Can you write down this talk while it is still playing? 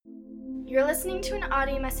You're listening to an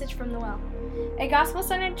audio message from The Well, a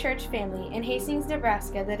gospel-centered church family in Hastings,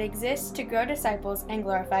 Nebraska that exists to grow disciples and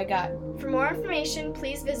glorify God. For more information,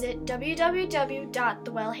 please visit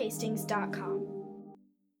www.thewellhastings.com.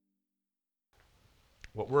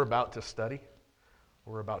 What we're about to study,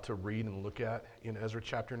 what we're about to read and look at in Ezra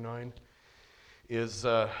chapter 9 is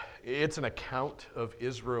it's an account of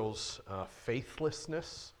Israel's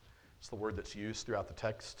faithlessness. It's the word that's used throughout the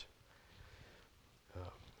text.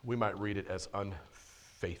 We might read it as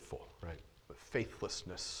unfaithful, right? But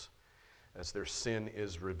faithlessness as their sin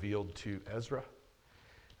is revealed to Ezra.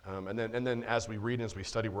 And then as we read and as we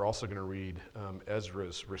study, we're also going to read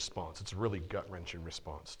Ezra's response. It's a really gut-wrenching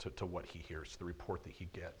response to what he hears, the report that he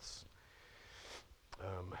gets.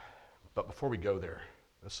 But before we go there,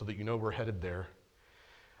 so that you know we're headed there,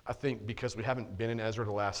 I think because we haven't been in Ezra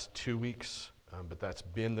the last 2 weeks, but that's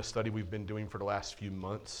been the study we've been doing for the last few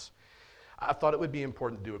months, I thought it would be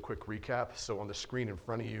important to do a quick recap. So on the screen in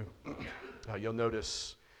front of you, you'll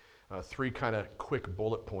notice 3 kind of quick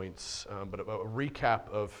bullet points, but a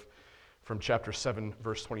recap from chapter 7,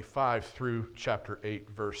 verse 25 through chapter 8,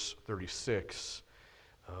 verse 36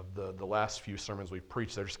 of the last few sermons we've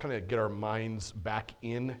preached there. Just kind of get our minds back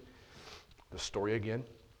in the story again.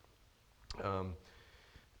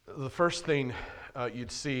 The first thing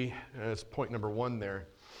you'd see as point number 1 there,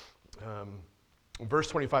 verse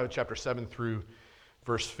 25 of chapter 7 through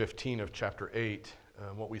verse 15 of chapter 8,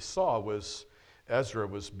 what we saw was Ezra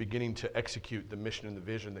was beginning to execute the mission and the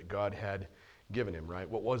vision that God had given him, right?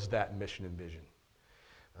 What was that mission and vision?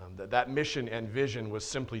 That mission and vision was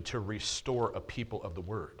simply to restore a people of the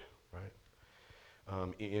Word, right,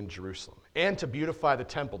 in Jerusalem, and to beautify the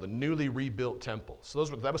temple, the newly rebuilt temple. So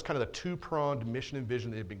that was kind of the 2-pronged mission and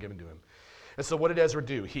vision that had been given to him. And so what did Ezra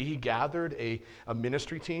do? He gathered a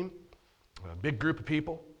ministry team, a big group of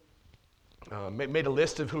people, made a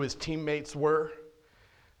list of who his teammates were.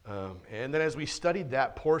 And then as we studied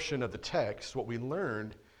that portion of the text, what we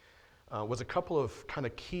learned was a couple of kind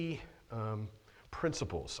of key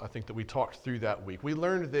principles, I think, that we talked through that week. We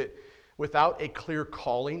learned that without a clear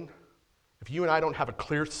calling, if you and I don't have a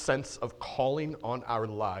clear sense of calling on our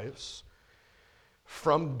lives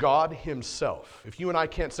from God himself, if you and I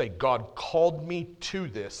can't say, God called me to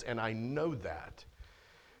this and I know that,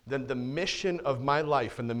 then the mission of my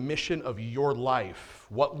life and the mission of your life,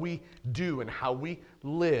 what we do and how we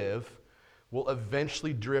live, will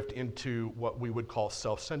eventually drift into what we would call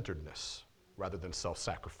self-centeredness rather than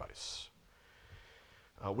self-sacrifice.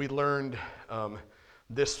 We learned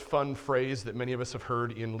this fun phrase that many of us have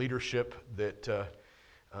heard in leadership, that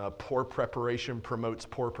poor preparation promotes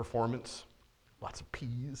poor performance. Lots of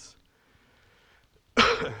P's.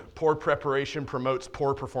 Poor preparation promotes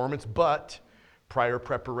poor performance, but prior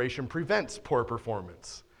preparation prevents poor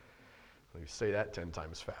performance. Let me say that 10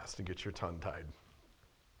 times fast and get your tongue tied.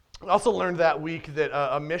 I also learned that week that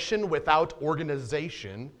a mission without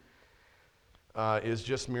organization is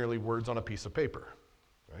just merely words on a piece of paper,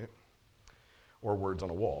 right? Or words on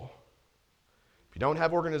a wall. If you don't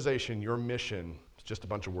have organization, your mission is just a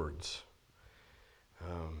bunch of words.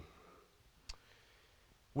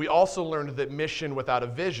 We also learned that mission without a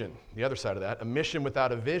vision, the other side of that, a mission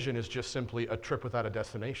without a vision is just simply a trip without a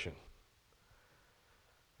destination.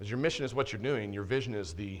 As your mission is what you're doing, your vision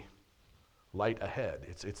is the light ahead.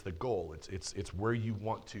 It's the goal. It's where you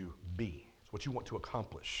want to be. It's what you want to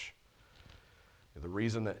accomplish. The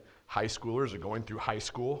reason that high schoolers are going through high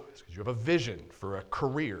school is because you have a vision for a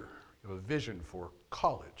career. You have a vision for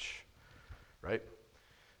college, right?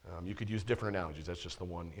 You could use different analogies. That's just the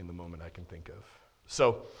one in the moment I can think of.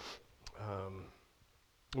 So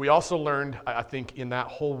we also learned, I think, in that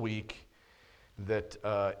whole week that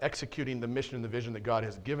executing the mission and the vision that God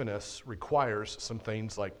has given us requires some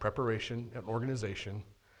things like preparation and organization,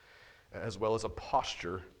 as well as a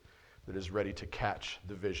posture that is ready to catch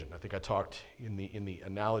the vision. I think I talked in the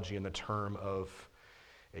analogy in the term of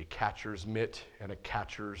a catcher's mitt and a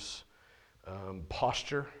catcher's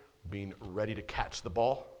posture, being ready to catch the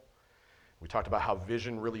ball. We talked about how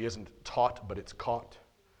vision really isn't taught, but it's caught.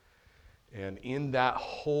 And in that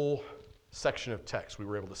whole section of text, we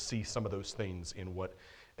were able to see some of those things in what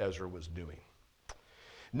Ezra was doing.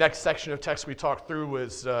 Next section of text we talked through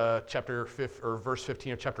was verse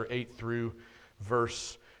 15 of chapter 8 through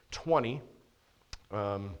verse 20.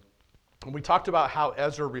 And we talked about how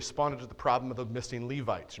Ezra responded to the problem of the missing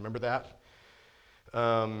Levites. Remember that?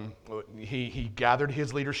 He gathered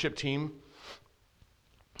his leadership team.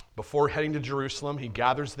 Before heading to Jerusalem, he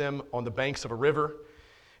gathers them on the banks of a river.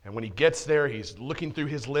 And when he gets there, he's looking through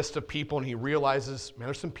his list of people and he realizes, man,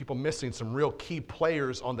 there's some people missing, some real key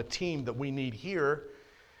players on the team that we need here.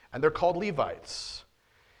 And they're called Levites.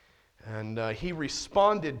 And he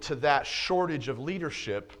responded to that shortage of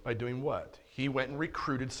leadership by doing what? He went and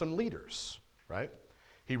recruited some leaders, right?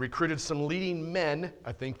 He recruited some leading men,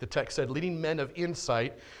 I think the text said, leading men of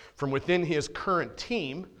insight from within his current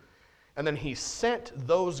team. And then he sent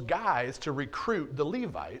those guys to recruit the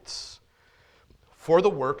Levites for the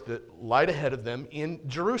work that lied ahead of them in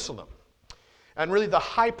Jerusalem. And really the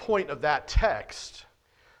high point of that text,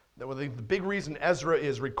 the big reason Ezra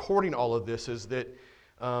is recording all of this is that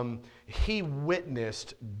he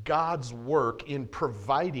witnessed God's work in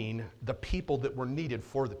providing the people that were needed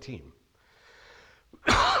for the team.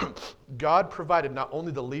 God provided not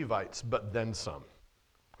only the Levites, but then some.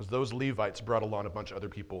 Because those Levites brought along a bunch of other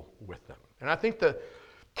people with them. And I think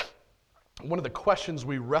one of the questions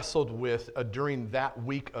we wrestled with during that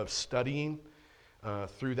week of studying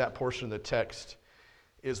through that portion of the text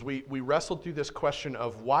is we wrestled through this question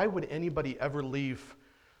of why would anybody ever leave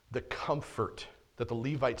the comfort that the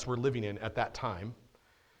Levites were living in at that time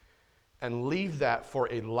and leave that for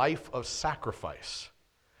a life of sacrifice?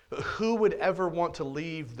 Who would ever want to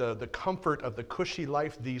leave the comfort of the cushy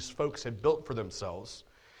life these folks had built for themselves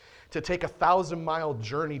to take a 1,000-mile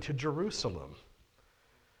journey to Jerusalem?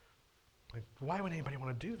 Like, why would anybody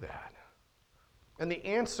want to do that? And the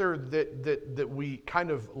answer that we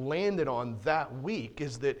kind of landed on that week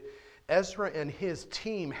is that Ezra and his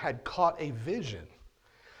team had caught a vision.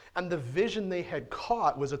 And the vision they had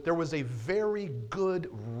caught was that there was a very good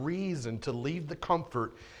reason to leave the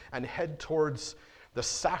comfort and head towards the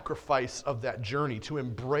sacrifice of that journey, to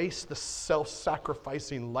embrace the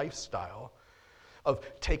self-sacrificing lifestyle of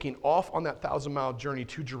taking off on that 1,000-mile journey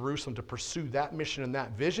to Jerusalem to pursue that mission and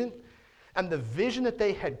that vision. And the vision that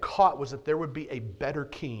they had caught was that there would be a better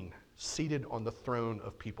king seated on the throne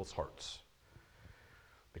of people's hearts.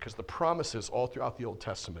 Because the promises all throughout the Old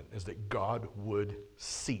Testament is that God would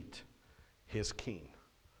seat his king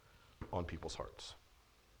on people's hearts.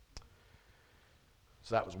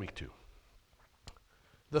 So that was week 2.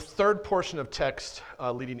 The third portion of text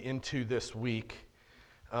leading into this week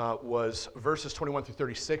was verses 21 through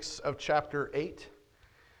 36 of chapter 8.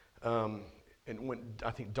 And when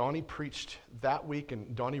I think Donnie preached that week,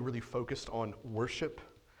 and Donnie really focused on worship.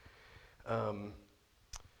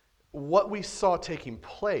 What we saw taking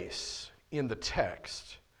place in the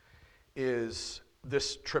text is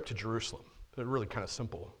this trip to Jerusalem. They're really kind of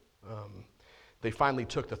simple. They finally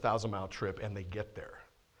took the 1,000-mile trip, and they get there.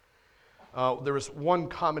 There was one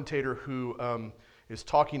commentator who is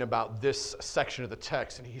talking about this section of the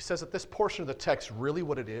text, and he says that this portion of the text, really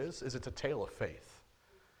what it is it's a tale of faith.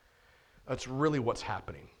 That's really what's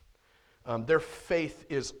happening. Their faith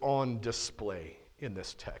is on display in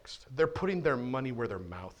this text. They're putting their money where their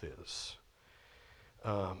mouth is.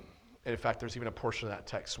 And in fact, there's even a portion of that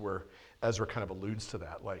text where Ezra kind of alludes to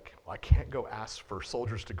that, like, well, I can't go ask for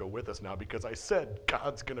soldiers to go with us now because I said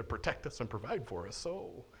God's going to protect us and provide for us.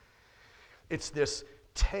 So it's this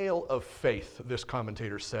tale of faith, this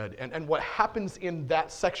commentator said. And what happens in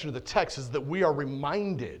that section of the text is that we are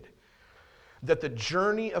reminded that the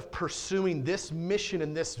journey of pursuing this mission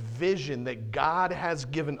and this vision that God has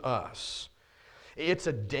given us, it's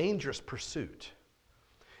a dangerous pursuit.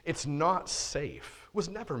 It's not safe. It was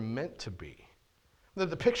never meant to be.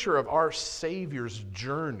 The picture of our Savior's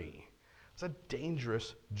journey is a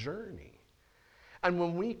dangerous journey. And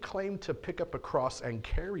when we claim to pick up a cross and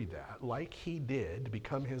carry that, like he did, to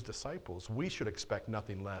become his disciples, we should expect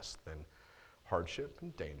nothing less than hardship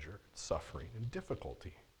and danger, suffering and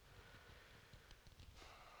difficulty.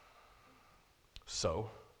 So,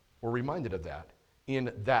 we're reminded of that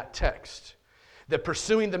in that text. That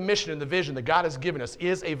pursuing the mission and the vision that God has given us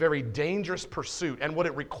is a very dangerous pursuit. And what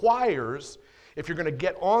it requires, if you're going to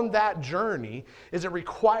get on that journey, is it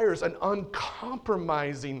requires an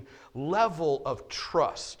uncompromising level of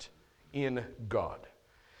trust in God.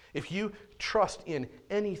 If you trust in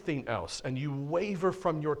anything else and you waver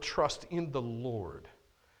from your trust in the Lord,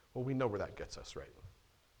 well, we know where that gets us, right?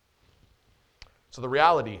 So the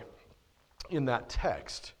reality in that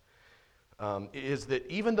text is that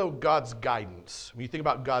even though God's guidance, when you think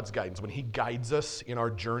about God's guidance, when he guides us in our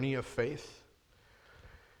journey of faith,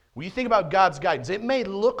 when you think about God's guidance, it may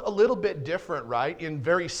look a little bit different, right, in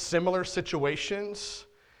very similar situations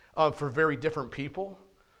for very different people.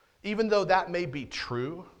 Even though that may be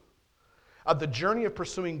true, the journey of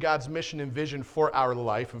pursuing God's mission and vision for our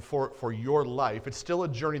life and for your life, it's still a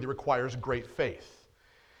journey that requires great faith.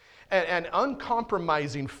 And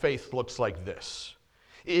uncompromising faith looks like this.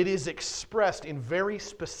 It is expressed in very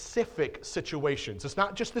specific situations. It's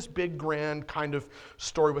not just this big, grand kind of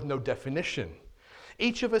story with no definition.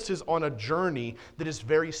 Each of us is on a journey that is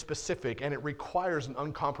very specific, and it requires an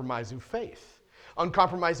uncompromising faith.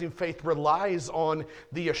 Uncompromising faith relies on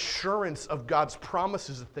the assurance of God's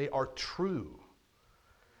promises that they are true.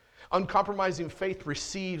 Uncompromising faith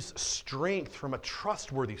receives strength from a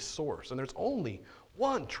trustworthy source, and there's only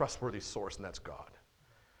one trustworthy source, and that's God.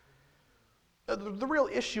 The real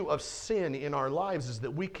issue of sin in our lives is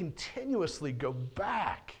that we continuously go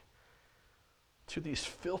back to these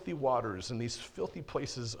filthy waters and these filthy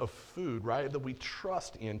places of food, right, that we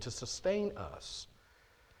trust in to sustain us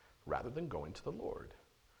rather than going to the Lord.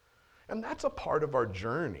 And that's a part of our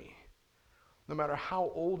journey. No matter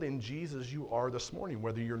how old in Jesus you are this morning,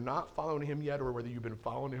 whether you're not following him yet or whether you've been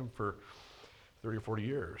following him for 30 or 40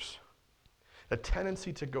 years, a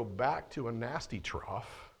tendency to go back to a nasty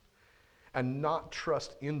trough and not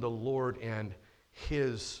trust in the Lord and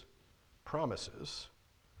his promises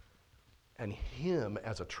and him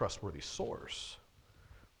as a trustworthy source,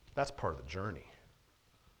 that's part of the journey.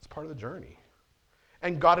 It's part of the journey.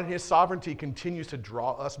 And God in his sovereignty continues to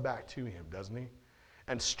draw us back to him, doesn't he?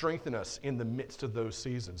 And strengthen us in the midst of those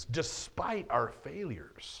seasons, despite our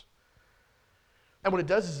failures. And what it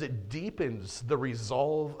does is it deepens the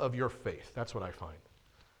resolve of your faith. That's what I find.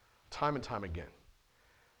 Time and time again.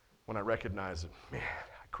 When I recognize that, man,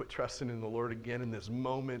 I quit trusting in the Lord again in this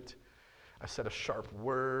moment. I said a sharp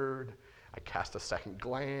word. I cast a second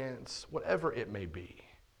glance. Whatever it may be.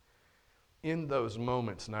 In those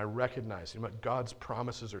moments, and I recognize what God's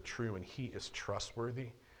promises are true and he is trustworthy,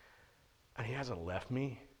 and he hasn't left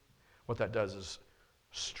me, what that does is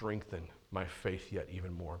strengthen my faith yet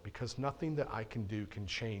even more, because nothing that I can do can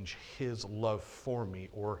change his love for me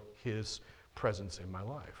or his presence in my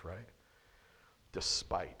life, right?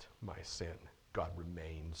 Despite my sin, God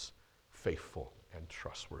remains faithful and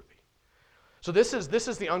trustworthy. So this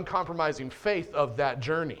is the uncompromising faith of that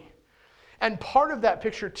journey. And part of that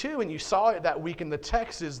picture too, and you saw it that week in the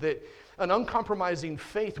text, is that an uncompromising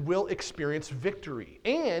faith will experience victory,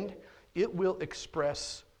 and it will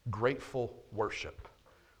express grateful worship,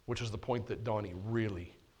 which is the point that Donnie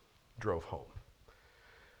really drove home.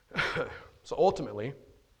 So ultimately,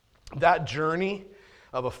 that journey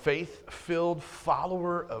of a faith-filled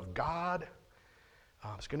follower of God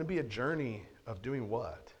is going to be a journey of doing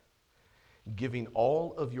what? Giving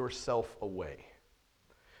all of yourself away,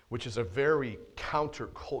 which is a very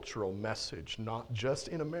countercultural message, not just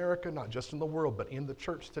in America, not just in the world, but in the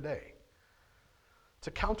church today. It's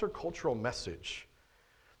a countercultural message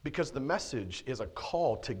because the message is a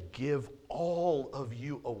call to give all of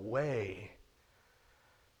you away,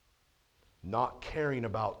 not caring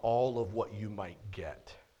about all of what you might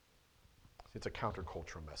get. It's a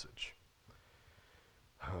countercultural message.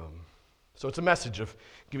 So it's a message of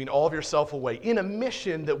giving all of yourself away in a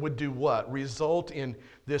mission that would do what? Result in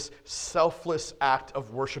this selfless act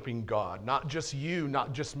of worshiping God. Not just you,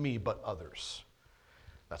 not just me, but others.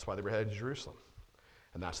 That's why they were headed to Jerusalem.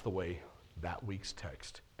 And that's the way that week's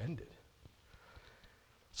text ended.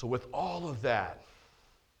 So with all of that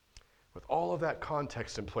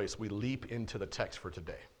context in place, we leap into the text for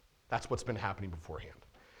today. That's what's been happening beforehand.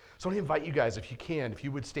 So I want to invite you guys, if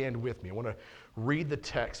you would stand with me. I want to read the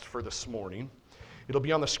text for this morning. It'll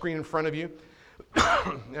be on the screen in front of you.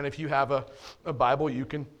 And if you have a Bible, you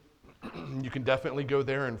can definitely go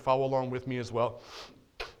there and follow along with me as well.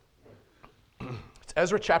 It's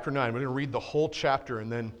Ezra chapter 9. We're going to read the whole chapter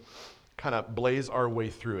and then kind of blaze our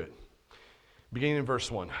way through it. Beginning in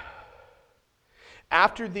verse 1.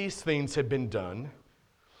 After these things had been done,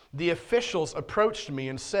 the officials approached me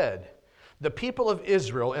and said, "The people of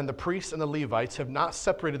Israel and the priests and the Levites have not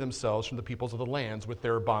separated themselves from the peoples of the lands with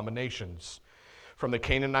their abominations, from the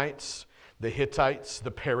Canaanites, the Hittites,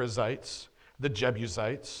 the Perizzites, the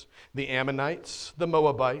Jebusites, the Ammonites, the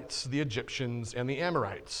Moabites, the Egyptians, and the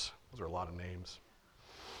Amorites." Those are a lot of names.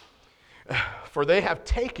 "For they have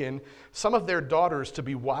taken some of their daughters to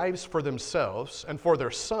be wives for themselves and for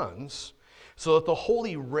their sons, so that the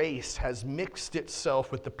holy race has mixed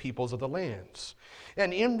itself with the peoples of the lands.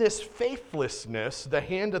 And in this faithlessness, the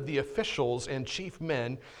hand of the officials and chief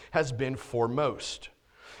men has been foremost.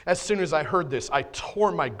 As soon as I heard this, I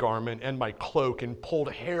tore my garment and my cloak and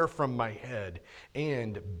pulled hair from my head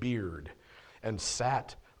and beard and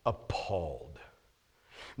sat appalled.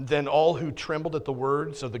 Then all who trembled at the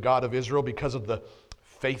words of the God of Israel because of the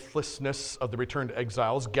faithlessness of the returned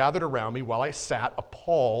exiles gathered around me while I sat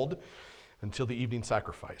appalled until the evening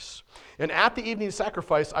sacrifice. And at the evening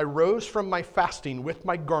sacrifice, I rose from my fasting with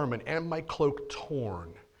my garment and my cloak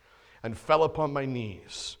torn, and fell upon my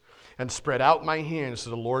knees, and spread out my hands to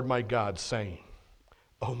the Lord my God, saying,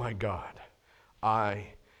 "Oh my God,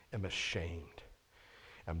 I am ashamed,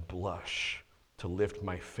 and blush to lift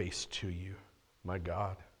my face to you, my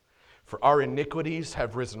God. For our iniquities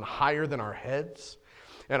have risen higher than our heads,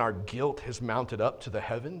 and our guilt has mounted up to the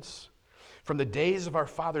heavens. From the days of our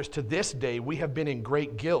fathers to this day, we have been in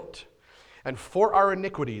great guilt. And for our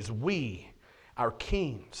iniquities, we, our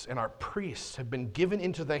kings and our priests, have been given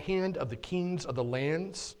into the hand of the kings of the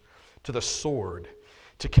lands, to the sword,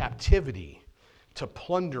 to captivity, to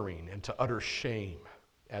plundering, and to utter shame,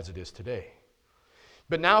 as it is today.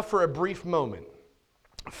 But now for a brief moment,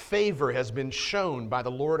 favor has been shown by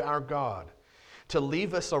the Lord our God to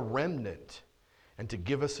leave us a remnant and to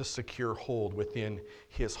give us a secure hold within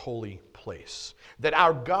his holy place, that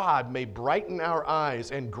our God may brighten our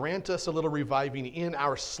eyes and grant us a little reviving in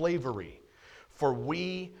our slavery, for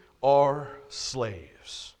we are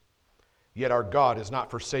slaves. Yet our God has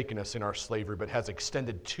not forsaken us in our slavery, but has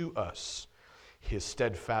extended to us his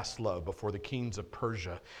steadfast love before the kings of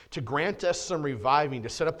Persia, to grant us some reviving, to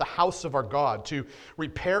set up the house of our God, to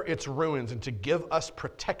repair its ruins, and to give us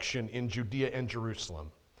protection in Judea and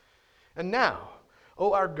Jerusalem. And now,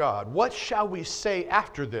 O our God, what shall we say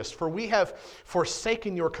after this? For we have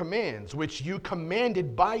forsaken your commands, which you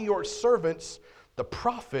commanded by your servants, the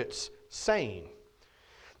prophets, saying,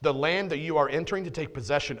 the land that you are entering to take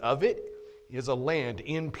possession of it is a land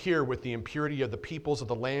impure with the impurity of the peoples of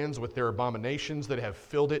the lands, with their abominations that have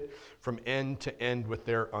filled it from end to end with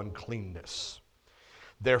their uncleanness.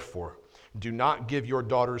 Therefore, do not give your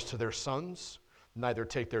daughters to their sons, neither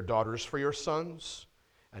take their daughters for your sons,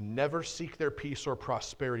 and never seek their peace or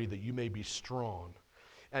prosperity, that you may be strong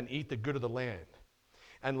and eat the good of the land,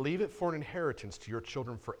 and leave it for an inheritance to your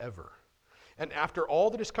children forever. And after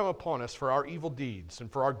all that has come upon us for our evil deeds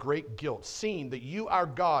and for our great guilt, seeing that you, our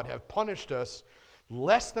God, have punished us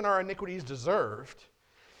less than our iniquities deserved,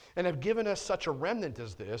 and have given us such a remnant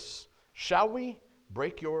as this, shall we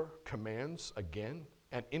break your commands again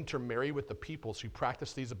and intermarry with the peoples who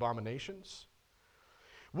practice these abominations?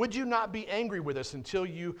 Would you not be angry with us until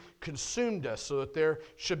you consumed us, so that there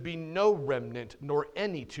should be no remnant nor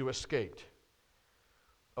any to escape?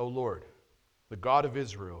 O Lord, the God of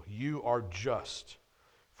Israel, you are just,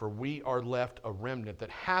 for we are left a remnant that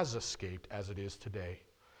has escaped as it is today.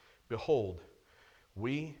 Behold,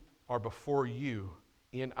 we are before you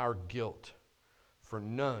in our guilt, for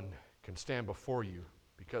none can stand before you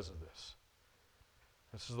because of this.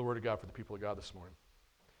 This is the word of God for the people of God this morning.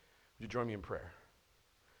 Would you join me in prayer?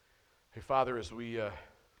 Hey, Father, as we get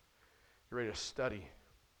ready to study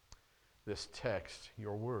this text,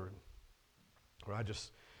 your word, Lord, I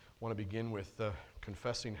just want to begin with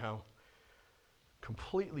confessing how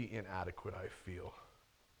completely inadequate I feel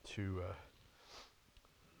to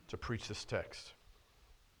preach this text.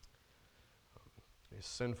 A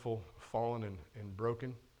sinful, fallen, and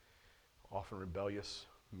broken, often rebellious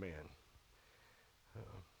man.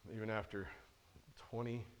 Even after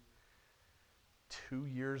 22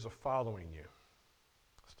 years of following you,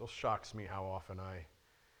 it still shocks me how often I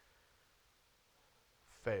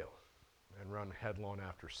fail and run headlong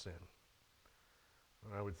after sin.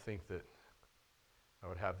 And I would think that I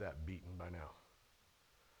would have that beaten by now.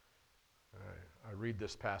 I read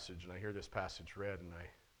this passage and I hear this passage read, and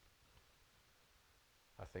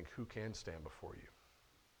I think, who can stand before you?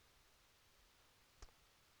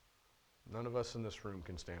 None of us in this room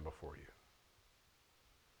can stand before you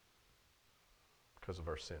because of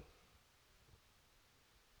our sin.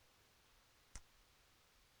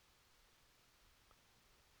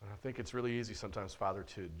 And I think it's really easy sometimes, Father,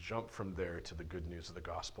 to jump from there to the good news of the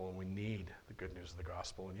gospel, and we need the good news of the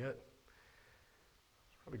gospel, and yet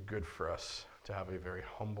it's probably good for us to have a very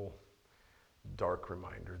humble, dark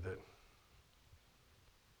reminder that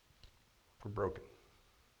we're broken.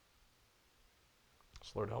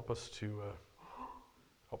 So Lord, help us to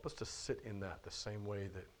sit in that the same way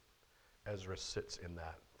that Ezra sits in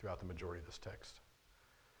that throughout the majority of this text.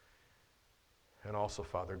 And also,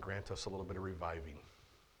 Father, grant us a little bit of reviving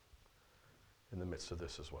in the midst of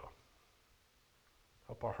this as well.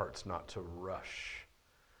 Help our hearts not to rush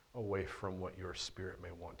away from what your Spirit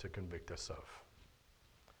may want to convict us of,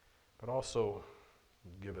 but also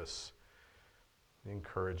give us the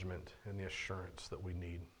encouragement and the assurance that we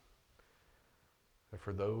need. And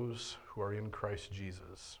for those who are in Christ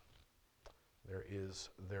Jesus, there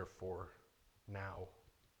is therefore now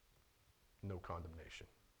no condemnation.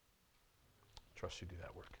 Trust you do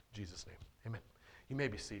that work. In Jesus' name, amen. You may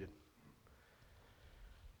be seated.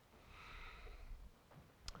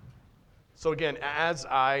 So again, as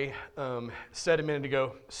I said a minute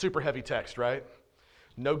ago, super heavy text, right?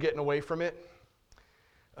 No getting away from it.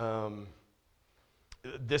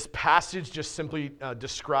 This passage just simply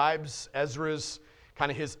describes Ezra's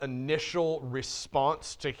kind of his initial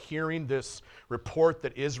response to hearing this report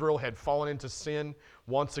that Israel had fallen into sin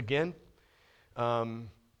once again. And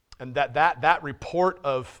that report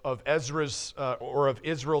of Ezra's or of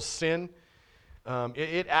Israel's sin,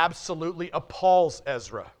 it absolutely appalls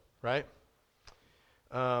Ezra, right?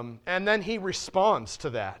 And then he responds to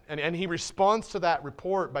that. And he responds to that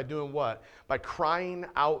report by doing what? By crying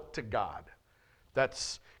out to God.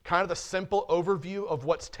 That's kind of the simple overview of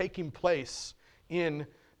what's taking place in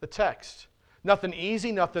the text. Nothing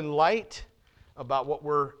easy, nothing light about what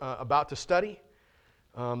we're about to study.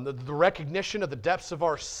 The recognition of the depths of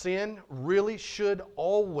our sin really should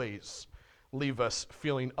always leave us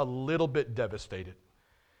feeling a little bit devastated,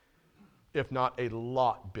 if not a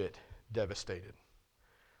lot bit devastated.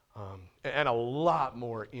 And a lot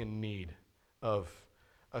more in need of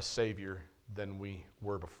a Savior than we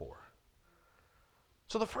were before.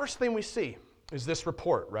 So the first thing we see is this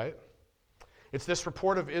report, right? It's this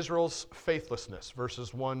report of Israel's faithlessness,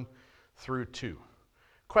 verses 1 through 2.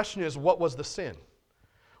 Question is, what was the sin?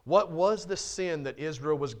 What was the sin that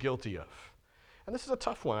Israel was guilty of? And this is a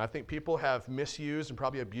tough one. I think people have misused and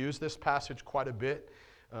probably abused this passage quite a bit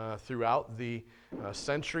throughout the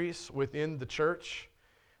centuries within the church.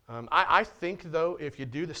 I think, though, if you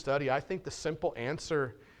do the study, I think the simple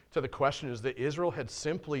answer to the question is that Israel had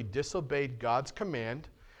simply disobeyed God's command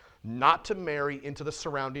not to marry into the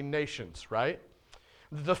surrounding nations, right?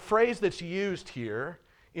 The phrase that's used here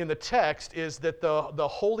in the text is that the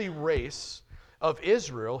holy race of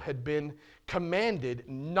Israel had been commanded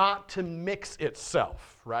not to mix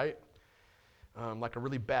itself, right? Like a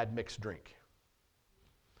really bad mixed drink.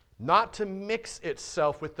 Not to mix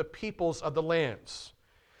itself with the peoples of the lands.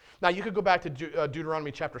 Now, you could go back to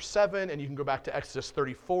Deuteronomy chapter 7, and you can go back to Exodus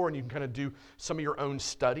 34, and you can kind of do some of your own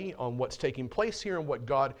study on what's taking place here and what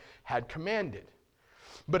God had commanded.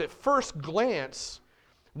 But at first glance,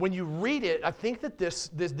 when you read it, I think that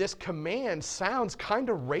this command sounds kind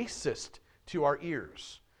of racist to our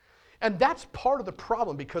ears. And that's part of the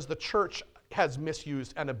problem, because the church has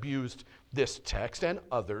misused and abused this text and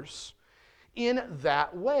others in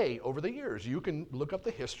that way over the years. You can look up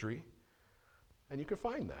the history, and you can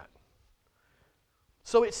find that.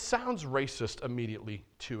 So it sounds racist immediately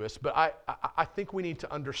to us, but I think we need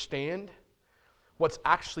to understand what's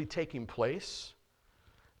actually taking place.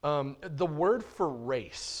 The word for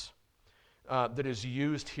race that is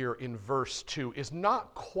used here in verse 2 is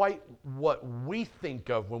not quite what we think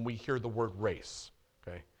of when we hear the word race.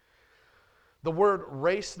 Okay? The word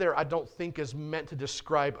race there, I don't think, is meant to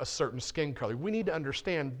describe a certain skin color. We need to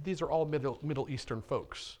understand these are all Middle Eastern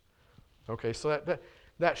folks. Okay, so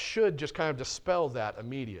that should just kind of dispel that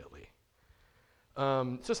immediately.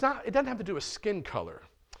 So it doesn't have to do with skin color.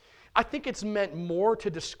 I think it's meant more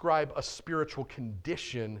to describe a spiritual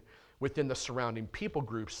condition within the surrounding people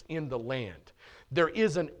groups in the land. There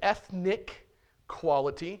is an ethnic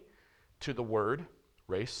quality to the word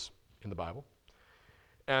race in the Bible.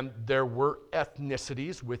 And there were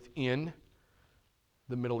ethnicities within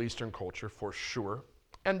the Middle Eastern culture for sure.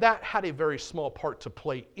 And that had a very small part to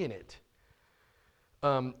play in it.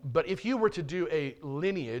 But if you were to do a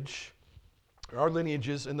lineage, there are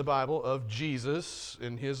lineages in the Bible of Jesus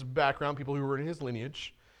and his background, people who were in his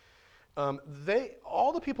lineage. Not all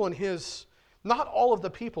of the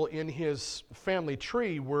people in his family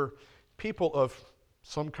tree were people of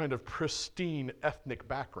some kind of pristine ethnic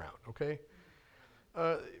background, okay?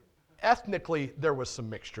 Ethnically, there was some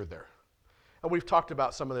mixture there. And we've talked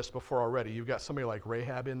about some of this before already. You've got somebody like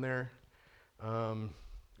Rahab in there.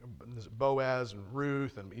 There's Boaz and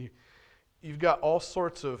Ruth, and you've got all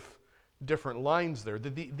sorts of different lines there.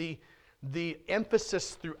 The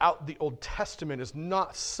emphasis throughout the Old Testament is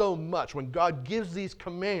not so much, when God gives these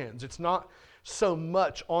commands, it's not so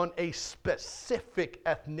much on a specific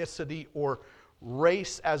ethnicity or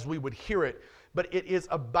race as we would hear it, but it is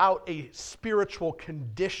about a spiritual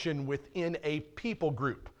condition within a people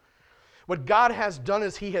group. What God has done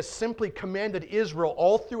is he has simply commanded Israel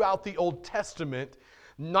all throughout the Old Testament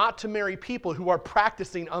not to marry people who are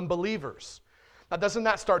practicing unbelievers. Now, doesn't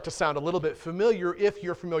that start to sound a little bit familiar if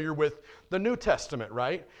you're familiar with the New Testament,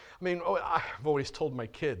 right? I mean, I've always told my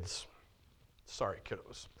kids, sorry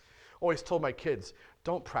kiddos, always told my kids,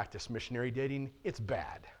 don't practice missionary dating, it's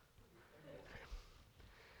bad.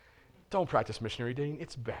 Don't practice missionary dating,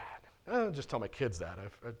 it's bad. I don't just tell my kids that.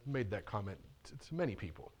 I've made that comment to many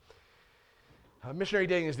people. Missionary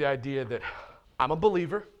dating is the idea that I'm a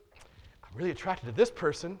believer, I'm really attracted to this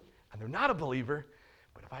person, and they're not a believer,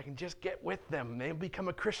 but if I can just get with them, they'll become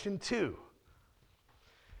a Christian too.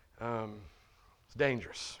 It's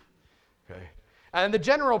dangerous. Okay? And the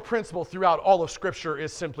general principle throughout all of Scripture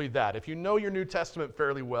is simply that. If you know your New Testament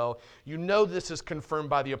fairly well, you know this is confirmed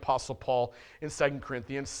by the Apostle Paul in 2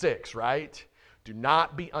 Corinthians 6, right? Do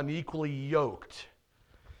not be unequally yoked.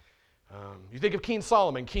 You think of King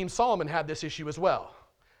Solomon. King Solomon had this issue as well.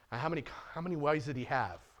 How many wives did he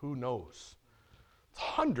have? Who knows? It's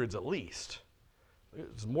hundreds at least.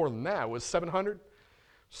 It's more than that. It was 700?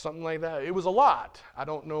 Something like that. It was a lot. I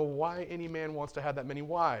don't know why any man wants to have that many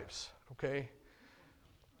wives, okay?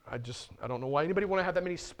 I don't know why anybody want to have that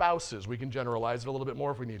many spouses. We can generalize it a little bit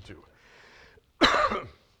more if we need to.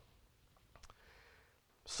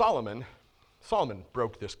 Solomon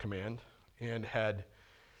broke this command and had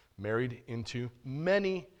married into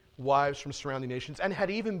many wives from surrounding nations and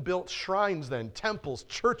had even built shrines then, temples,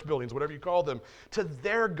 church buildings, whatever you call them, to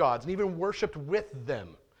their gods and even worshiped with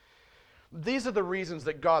them. These are the reasons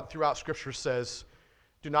that God throughout Scripture says,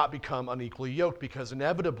 do not become unequally yoked, because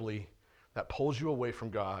inevitably that pulls you away from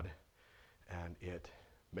God and it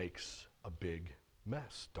makes a big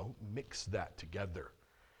mess. Don't mix that together.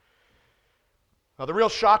 Now, the real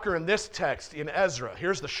shocker in this text in Ezra,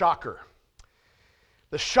 here's the shocker.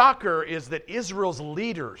 The shocker is that Israel's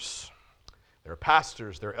leaders, their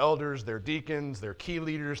pastors, their elders, their deacons, their key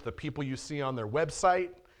leaders, the people you see on their website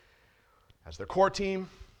as their core team,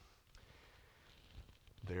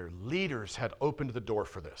 their leaders had opened the door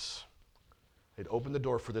for this. They'd opened the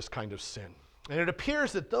door for this kind of sin. And it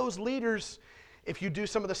appears that those leaders, if you do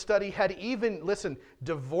some of the study, had even,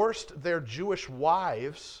 divorced their Jewish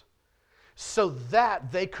wives so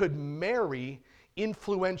that they could marry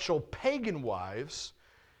influential pagan wives,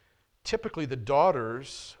 typically the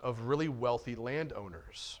daughters of really wealthy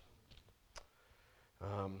landowners.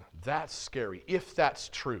 That's scary, if that's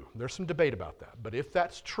true. There's some debate about that, but if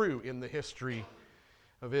that's true in the history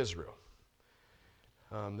of Israel,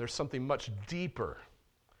 there's something much deeper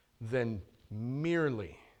than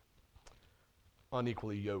merely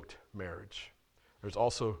unequally yoked marriage. There's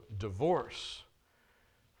also divorce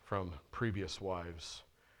from previous wives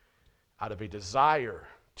out of a desire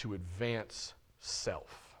to advance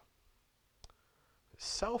self.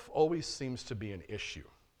 Self always seems to be an issue,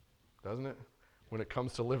 doesn't it? When it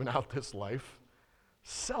comes to living out this life,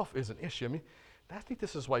 self is an issue. I think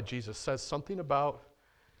this is why Jesus says something about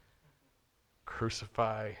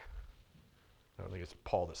crucify. I don't think it's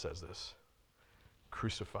Paul that says this.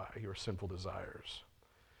 Crucify your sinful desires.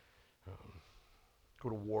 Go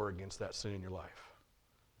to war against that sin in your life.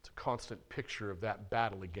 It's a constant picture of that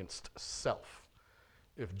battle against self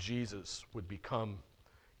if Jesus would become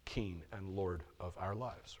King and Lord of our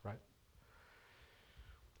lives, right?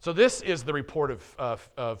 So this is the report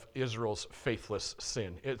of Israel's faithless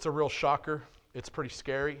sin. It's a real shocker. It's pretty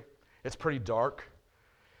scary. It's pretty dark.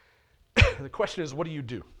 The question is, what do you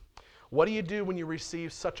do? What do you do when you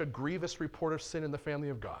receive such a grievous report of sin in the family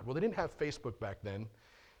of God? Well, they didn't have Facebook back then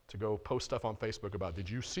to go post stuff on Facebook about, did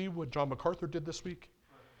you see what John MacArthur did this week?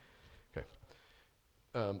 Okay.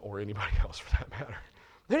 Or anybody else for that matter.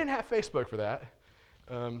 They didn't have Facebook for that.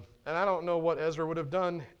 And I don't know what Ezra would have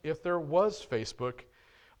done if there was Facebook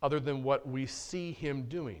other than what we see him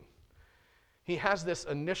doing. He has this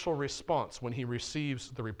initial response when he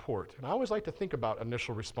receives the report. And I always like to think about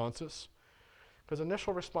initial responses, because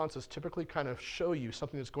initial responses typically kind of show you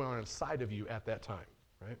something that's going on inside of you at that time,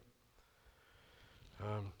 right?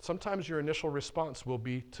 Sometimes your initial response will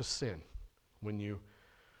be to sin when you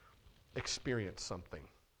experience something.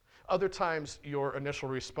 Other times, your initial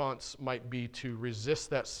response might be to resist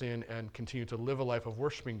that sin and continue to live a life of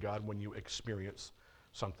worshiping God when you experience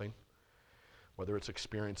something, whether it's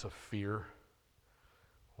experience of fear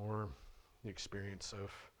or the experience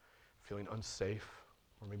of feeling unsafe,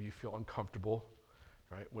 or maybe you feel uncomfortable,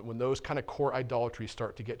 right? When those kind of core idolatries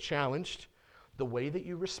start to get challenged, the way that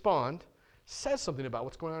you respond says something about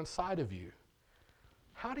what's going on inside of you.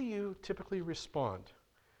 How do you typically respond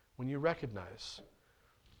when you recognize,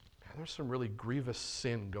 man, there's some really grievous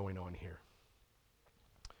sin going on here?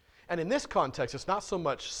 And in this context, it's not so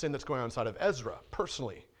much sin that's going on inside of Ezra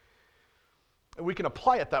personally. We can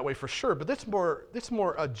apply it that way for sure, but that's more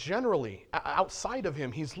generally outside of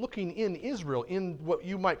him. He's looking in Israel, in what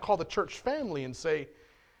you might call the church family, and say,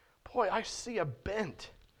 boy, I see a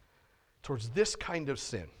bent towards this kind of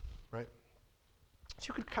sin, right? So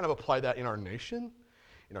you could kind of apply that in our nation,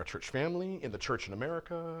 in our church family, in the church in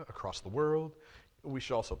America, across the world. We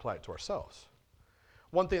should also apply it to ourselves.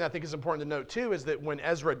 One thing I think is important to note too is that when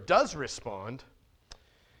Ezra does respond,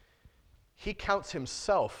 he counts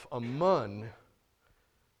himself among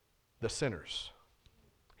the sinners.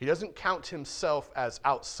 He doesn't count himself as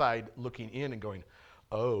outside looking in and going,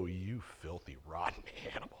 oh, you filthy, rotten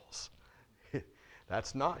animals.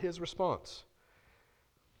 That's not his response.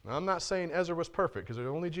 Now, I'm not saying Ezra was perfect, because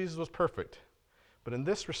only Jesus was perfect. But in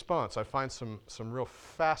this response, I find some real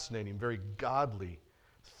fascinating, very godly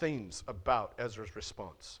things about Ezra's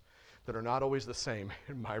response that are not always the same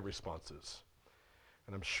in my responses.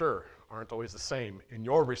 And I'm sure aren't always the same in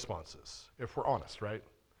your responses, if we're honest, right?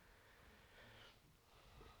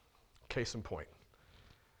 Case in point.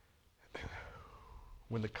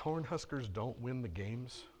 When the Cornhuskers don't win the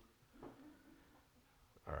games,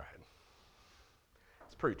 all right,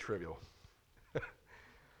 it's pretty trivial.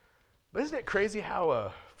 But isn't it crazy how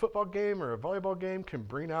a football game or a volleyball game can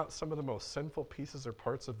bring out some of the most sinful pieces or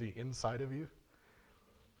parts of the inside of you?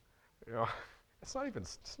 You know, it's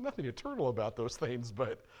nothing eternal about those things,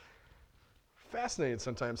 but fascinating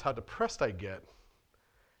sometimes how depressed I get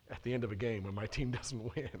at the end of a game when my team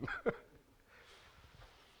doesn't win.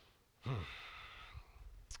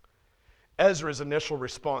 Ezra's initial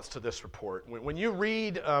response to this report. When you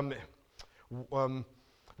read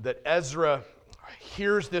that Ezra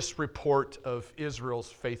hears this report of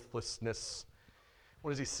Israel's faithlessness, what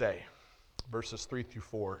does he say? Verses 3 through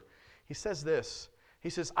 4. He says this. He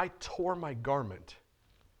says, I tore my garment.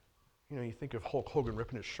 You know, you think of Hulk Hogan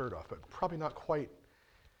ripping his shirt off, but probably not quite.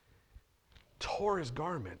 Tore his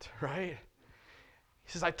garment, right?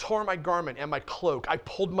 He says, I tore my garment and my cloak. I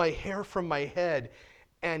pulled my hair from my head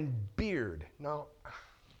and beard. Now,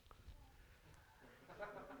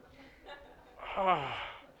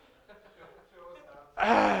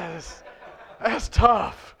 that's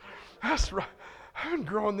tough. That's right. I've been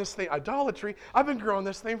growing this thing, idolatry. I've been growing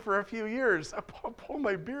this thing for a few years. I pulled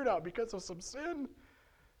my beard out because of some sin.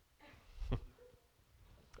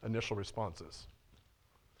 Initial responses.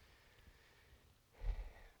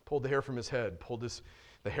 Pulled the hair from his head, pulled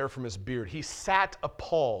the hair from his beard. He sat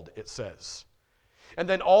appalled, it says. And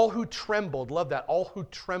then all who trembled, love that, all who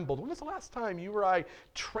trembled. When was the last time you or I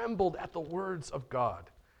trembled at the words of God?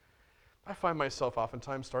 I find myself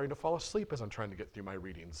oftentimes starting to fall asleep as I'm trying to get through my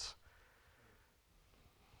readings.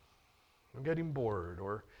 I'm getting bored,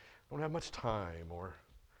 or don't have much time, or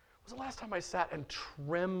when was the last time I sat and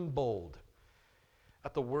trembled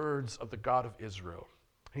at the words of the God of Israel?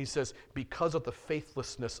 He says, because of the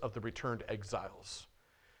faithlessness of the returned exiles.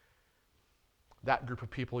 That group of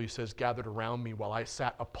people, he says, gathered around me while I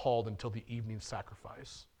sat appalled until the evening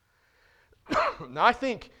sacrifice. Now, I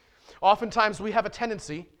think oftentimes we have a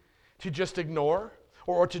tendency to just ignore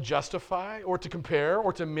or to justify or to compare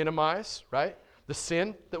or to minimize, right? The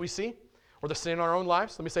sin that we see or the sin in our own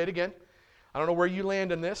lives. Let me say it again. I don't know where you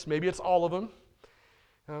land in this. Maybe it's all of them.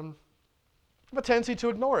 I have a tendency to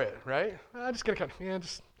ignore it, right? I just gotta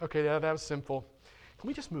okay, yeah, that was sinful. Can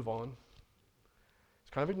we just move on?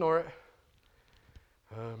 Just kind of ignore it.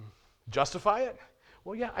 Justify it?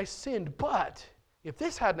 Well, yeah, I sinned, but if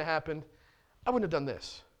this hadn't happened, I wouldn't have done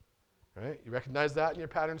this. Right? You recognize that in your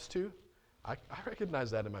patterns too? I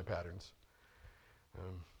recognize that in my patterns.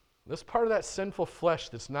 This part of that sinful flesh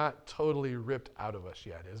that's not totally ripped out of us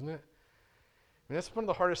yet, isn't it? I mean, that's one of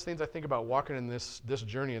the hardest things I think about walking in this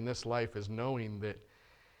journey in this life, is knowing that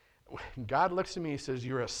when God looks at me, he says,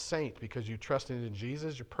 you're a saint because you trusted in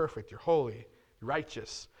Jesus. You're perfect. You're holy. You're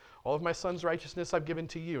righteous. All of my son's righteousness I've given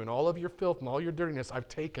to you, and all of your filth and all your dirtiness I've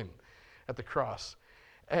taken at the cross.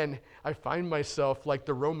 And I find myself like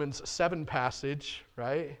the Romans 7 passage,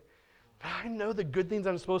 right? I know the good things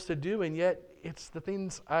I'm supposed to do, and yet it's the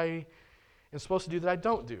things I am supposed to do that I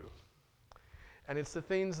don't do. And it's the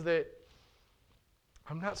things that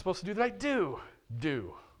I'm not supposed to do that I do. Yeah.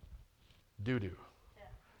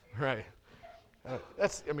 Right.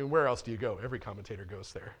 Where else do you go? Every commentator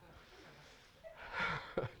goes there.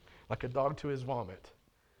 Like a dog to his vomit,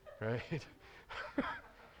 right?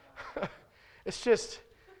 It's just,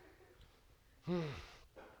 you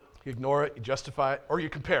ignore it, you justify it, or you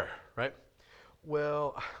compare, right?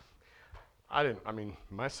 Well,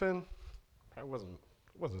 my sin, it wasn't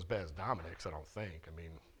as bad as Dominic's, I don't think.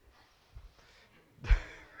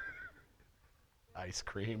 Ice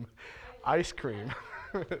cream. Ice cream.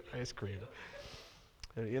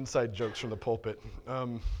 Inside jokes from the pulpit.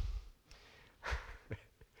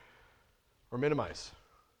 Or minimize.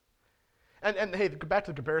 And hey, back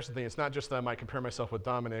to the comparison thing, it's not just that I might compare myself with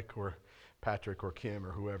Dominic or Patrick or Kim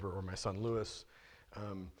or whoever, or my son Lewis.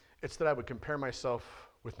 It's that I would compare myself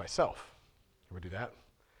with myself. You ever do that?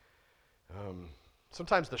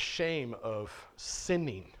 Sometimes the shame of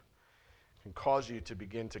sinning can cause you to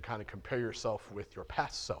begin to kind of compare yourself with your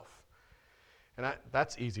past self. And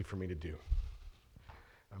that's easy for me to do.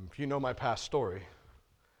 If you know my past story,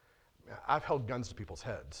 I've held guns to people's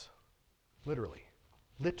heads. Literally,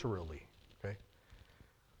 okay?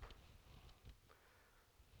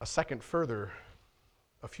 A second further,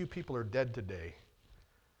 a few people are dead today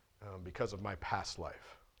because of my past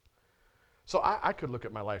life. So I could look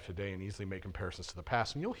at my life today and easily make comparisons to the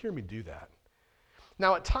past, and you'll hear me do that.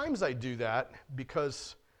 Now, at times I do that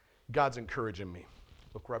because God's encouraging me.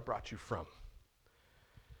 Look where I brought you from.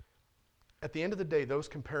 At the end of the day, those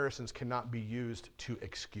comparisons cannot be used to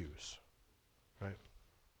excuse, right?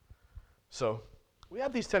 So we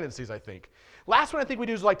have these tendencies, I think. Last one I think we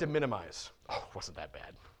do is like to minimize. Oh, wasn't that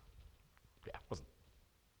bad. Yeah, wasn't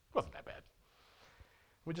that bad.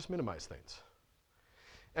 We just minimize things.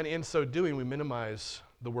 And in so doing, we minimize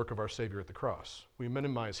the work of our Savior at the cross. We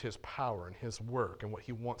minimize his power and his work and what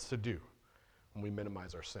he wants to do when we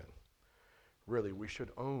minimize our sin. Really, we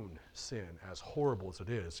should own sin, as horrible as it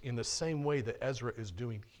is, in the same way that Ezra is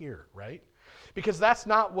doing here, right? Because that's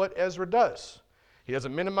not what Ezra does. He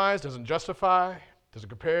doesn't minimize, doesn't justify, doesn't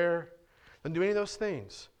compare, doesn't do any of those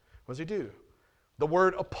things. What does he do? The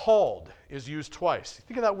word appalled is used twice.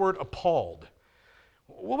 Think of that word appalled.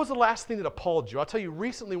 What was the last thing that appalled you? I'll tell you,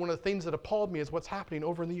 recently one of the things that appalled me is what's happening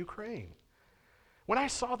over in the Ukraine. When I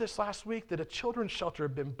saw this last week that a children's shelter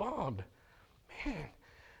had been bombed, man,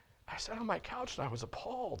 I sat on my couch and I was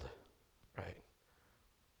appalled, right?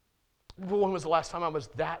 When was the last time I was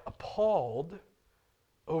that appalled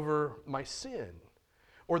over my sin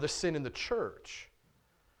or the sin in the church?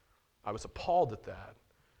 I was appalled at that.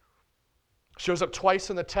 Shows up twice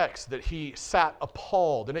in the text that he sat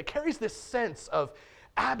appalled, and it carries this sense of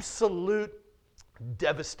absolute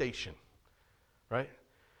devastation, right?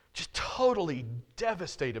 Just totally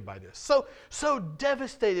devastated by this. So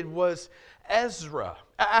devastated was Ezra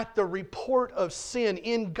at the report of sin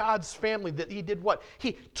in God's family that he did what?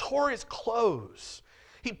 He tore his clothes.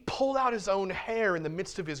 He pulled out his own hair in the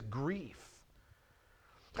midst of his grief.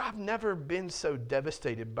 I've never been so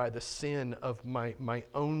devastated by the sin of my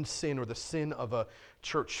own sin or the sin of a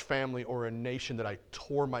church family or a nation that I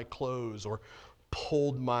tore my clothes or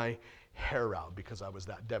pulled my hair out because I was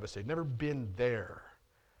that devastated. Never been there.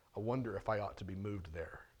 I wonder if I ought to be moved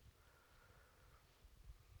there.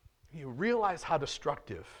 You realize how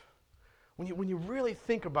destructive, when you really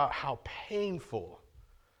think about how painful,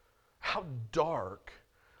 how dark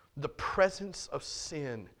the presence of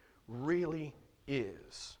sin really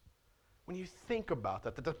is. When you think about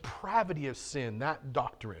that, the depravity of sin, that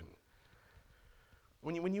doctrine,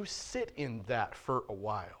 when you sit in that for a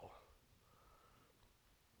while,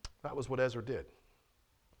 that was what Ezra did.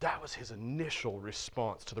 That was his initial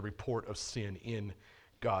response to the report of sin in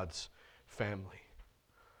God's family.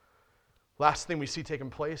 Last thing we see taking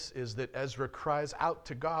place is that Ezra cries out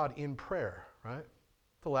to God in prayer, right?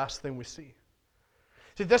 The last thing we see.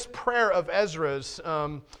 See, this prayer of Ezra's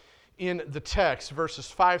in the text, verses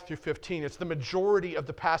 5 through 15, it's the majority of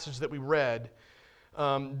the passage that we read.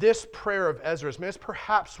 This prayer of Ezra's, is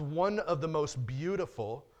perhaps one of the most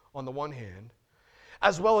beautiful, on the one hand,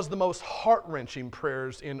 as well as the most heart-wrenching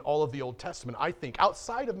prayers in all of the Old Testament, I think,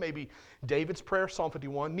 outside of maybe David's prayer, Psalm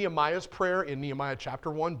 51, Nehemiah's prayer in Nehemiah chapter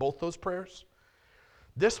 1, both those prayers.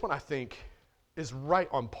 This one, I think, is right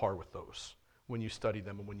on par with those when you study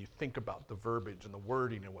them and when you think about the verbiage and the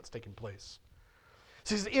wording and what's taking place.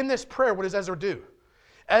 See, in this prayer, what does Ezra do?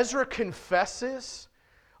 Ezra confesses.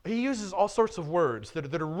 He uses all sorts of words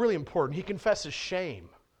that are really important. He confesses shame.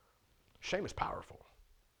 Shame is powerful.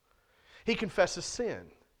 He confesses sin,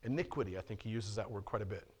 iniquity. I think he uses that word quite a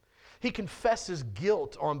bit. He confesses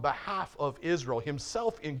guilt on behalf of Israel,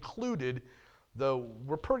 himself included, though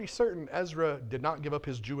we're pretty certain Ezra did not give up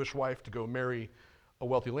his Jewish wife to go marry a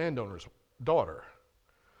wealthy landowner's daughter.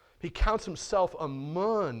 He counts himself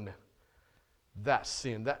among that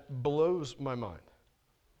sin. That blows my mind.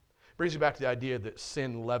 Brings you back to the idea that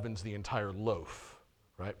sin leavens the entire loaf,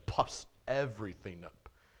 right? Puffs everything up.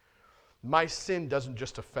 My sin doesn't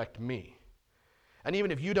just affect me. And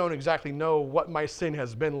even if you don't exactly know what my sin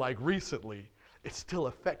has been like recently, it still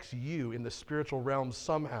affects you in the spiritual realm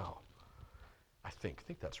somehow. I think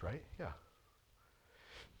that's right, yeah.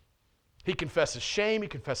 He confesses shame, he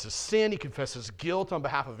confesses sin, he confesses guilt on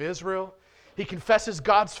behalf of Israel. He confesses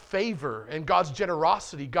God's favor and God's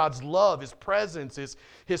generosity, God's love, his presence,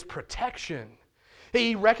 his protection.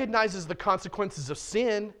 He recognizes the consequences of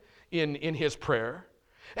sin in his prayer.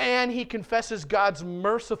 And he confesses God's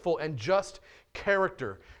merciful and just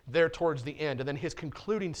character there towards the end. And then his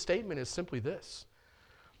concluding statement is simply this: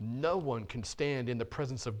 no one can stand in the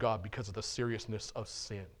presence of God because of the seriousness of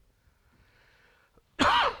sin.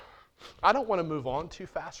 I don't want to move on too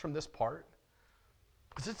fast from this part,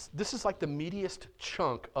 because this is like the meatiest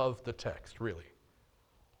chunk of the text, really.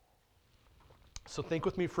 So think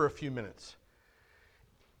with me for a few minutes.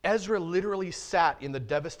 Ezra literally sat in the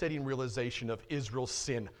devastating realization of Israel's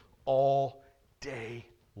sin all day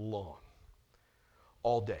long.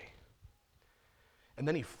 all day. And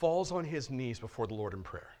then he falls on his knees before the Lord in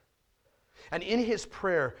prayer. And in his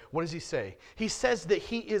prayer, what does he say? He says that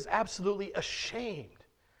he is absolutely ashamed.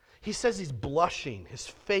 He says he's blushing. His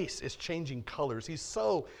face is changing colors. He's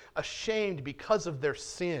so ashamed because of their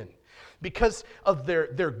sin, because of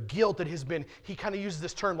their guilt that has been, he kind of uses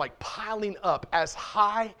this term like piling up as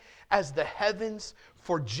high as the heavens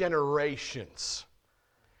for generations.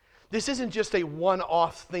 This isn't just a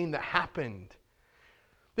one-off thing that happened.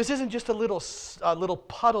 This isn't just a little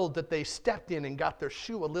puddle that they stepped in and got their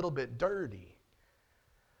shoe a little bit dirty.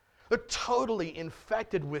 They're totally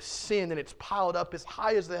infected with sin, and it's piled up as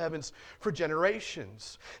high as the heavens for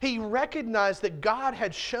generations. He recognized that God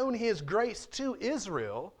had shown his grace to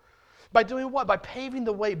Israel by doing what? By paving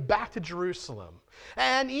the way back to Jerusalem.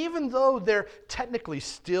 And even though they're technically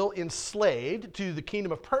still enslaved to the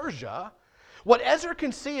kingdom of Persia, what Ezra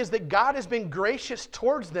can see is that God has been gracious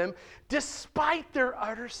towards them despite their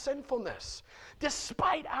utter sinfulness.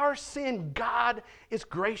 Despite our sin, God is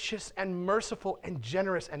gracious and merciful and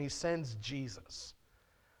generous, and he sends Jesus.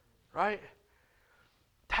 Right?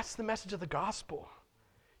 That's the message of the gospel.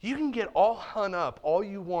 You can get all hung up all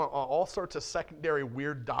you want on all sorts of secondary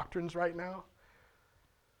weird doctrines right now.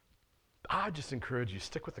 I just encourage you,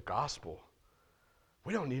 stick with the gospel.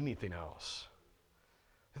 We don't need anything else.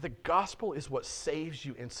 The gospel is what saves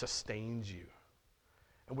you and sustains you.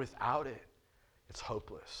 And without it, it's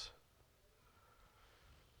hopeless.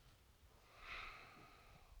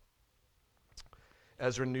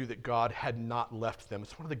 Ezra knew that God had not left them.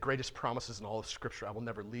 It's one of the greatest promises in all of Scripture. I will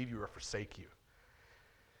never leave you or forsake you.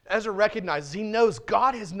 Ezra recognizes, he knows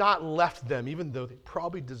God has not left them, even though they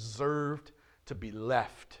probably deserved to be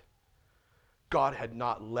left. God had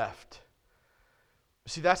not left.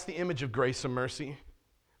 See, that's the image of grace and mercy.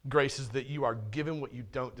 Grace is that you are given what you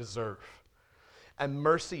don't deserve. And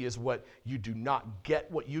mercy is what you do not get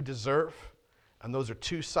what you deserve. And those are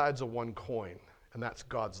two sides of one coin, and that's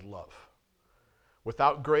God's love.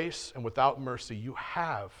 Without grace and without mercy, you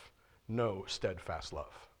have no steadfast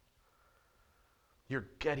love. You're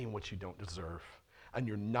getting what you don't deserve, and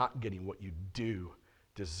you're not getting what you do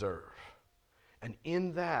deserve. And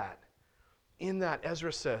in that,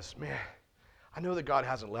 Ezra says, man, I know that God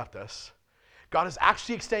hasn't left us. God is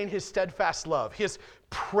actually extending his steadfast love, his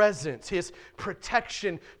presence, his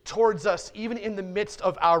protection towards us, even in the midst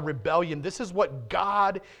of our rebellion. This is what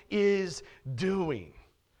God is doing.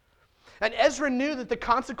 And Ezra knew that the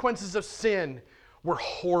consequences of sin were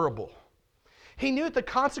horrible. He knew that the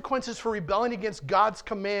consequences for rebelling against God's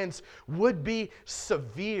commands would be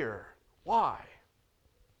severe. Why?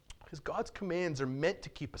 Because God's commands are meant to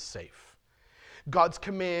keep us safe. God's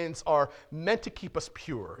commands are meant to keep us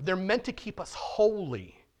pure. They're meant to keep us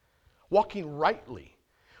holy, walking rightly.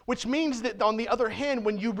 Which means that, on the other hand,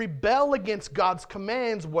 when you rebel against God's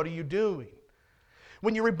commands, what are you doing?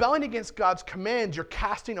 When you're rebelling against God's commands, you're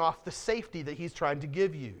casting off the safety that he's trying to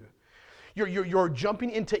give you. You're jumping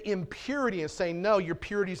into impurity and saying, no, your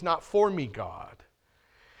purity is not for me, God.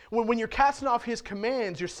 When you're casting off his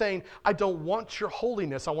commands, you're saying, I don't want your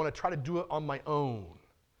holiness. I want to try to do it on my own.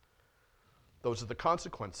 Those are the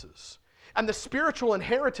consequences. And the spiritual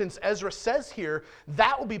inheritance, Ezra says here,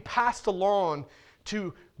 that will be passed along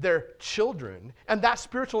to their children. And that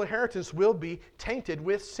spiritual inheritance will be tainted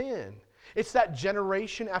with sin. It's that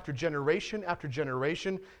generation after generation after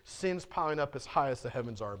generation, sins piling up as high as the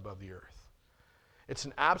heavens are above the earth. It's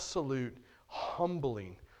an absolute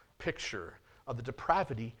humbling picture of the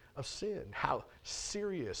depravity of sin, how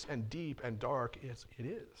serious and deep and dark it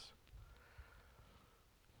is.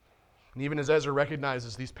 And even as Ezra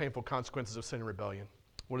recognizes these painful consequences of sin and rebellion,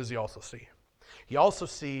 what does he also see? He also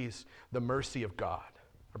sees the mercy of God.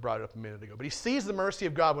 I brought it up a minute ago. But he sees the mercy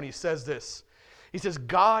of God when he says this. He says,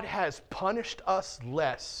 God has punished us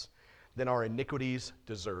less than our iniquities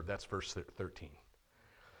deserve. That's verse 13.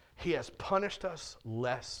 He has punished us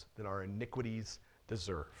less than our iniquities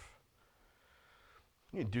deserve.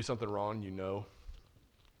 You do something wrong, you know,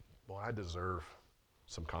 well, I deserve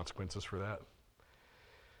some consequences for that.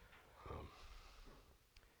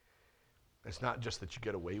 It's not just that you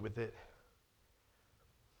get away with it,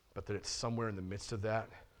 but that it's somewhere in the midst of that,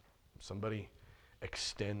 somebody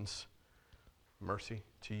extends mercy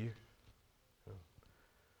to you.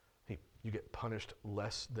 You get punished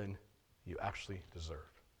less than you actually deserve.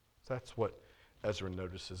 So that's what Ezra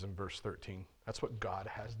notices in verse 13. That's what God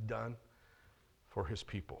has done for his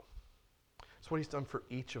people. It's what he's done for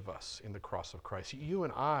each of us in the cross of Christ. You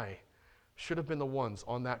and I should have been the ones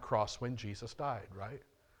on that cross when Jesus died, right?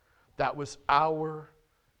 That was our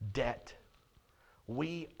debt.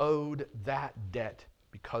 We owed that debt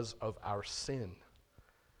because of our sin.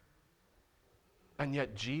 And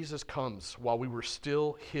yet Jesus comes while we were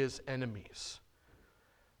still his enemies.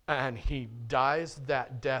 And he dies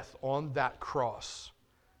that death on that cross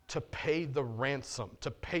to pay the ransom,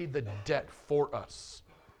 to pay the debt for us.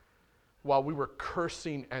 While we were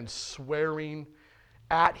cursing and swearing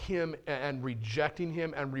at him and rejecting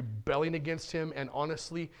him and rebelling against him and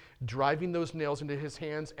honestly driving those nails into his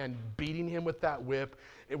hands and beating him with that whip,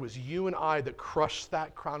 it was you and I that crushed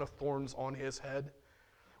that crown of thorns on his head.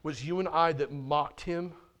 It was you and I that mocked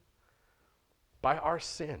him by our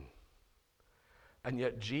sin. And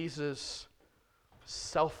yet Jesus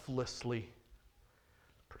selflessly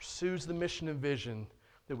pursues the mission and vision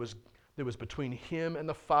that was between him and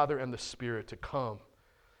the Father and the Spirit to come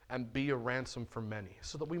and be a ransom for many,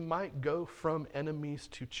 so that we might go from enemies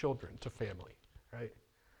to children, to family, right?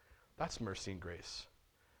 That's mercy and grace.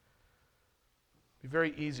 It'd be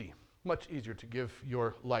very easy, much easier to give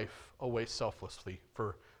your life away selflessly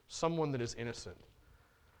for someone that is innocent.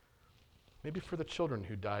 Maybe for the children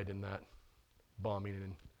who died in that bombing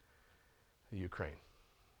in the Ukraine.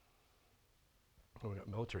 Oh, we got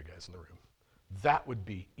military guys in the room. That would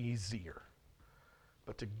be easier.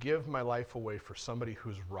 But to give my life away for somebody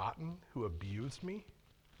who's rotten, who abused me,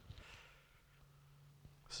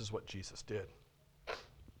 this is what Jesus did.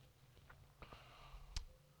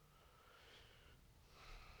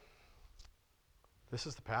 This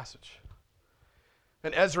is the passage.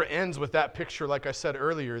 And Ezra ends with that picture, like I said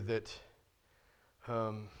earlier, that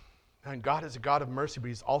and God is a God of mercy, but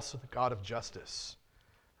he's also the God of justice,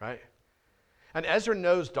 right? And Ezra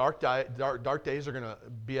knows dark days are going to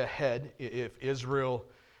be ahead if Israel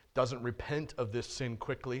doesn't repent of this sin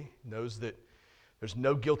quickly, knows that there's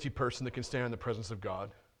no guilty person that can stand in the presence of God,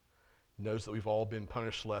 knows that we've all been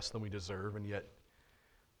punished less than we deserve, and yet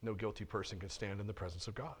no guilty person can stand in the presence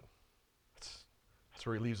of God. That's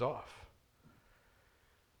where he leaves off.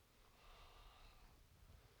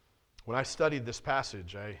 When I studied this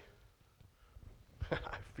passage, I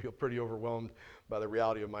feel pretty overwhelmed by the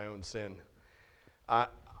reality of my own sin.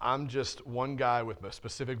 I'm just one guy with a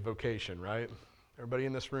specific vocation, right? Everybody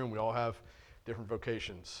in this room, we all have different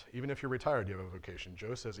vocations. Even if you're retired, you have a vocation.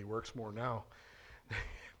 Joe says he works more now,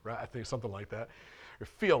 right? I think something like that, or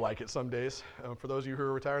feel like it some days. For those of you who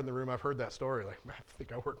are retired in the room, I've heard that story. Like, I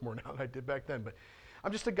think I work more now than I did back then. But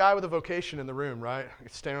I'm just a guy with a vocation in the room, right? I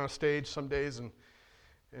stand on a stage some days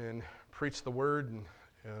and preach the word, and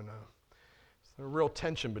there's a real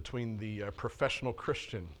tension between the professional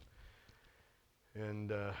Christian and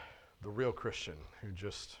the real Christian who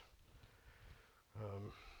just,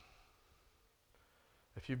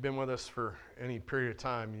 if you've been with us for any period of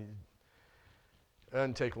time, it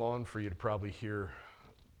doesn't take long for you to probably hear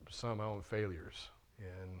some of my own failures.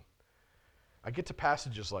 And I get to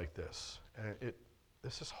passages like this, and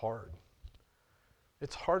this is hard.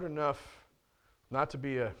 It's hard enough not to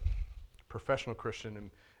be a professional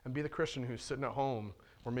Christian and be the Christian who's sitting at home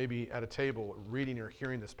or maybe at a table reading or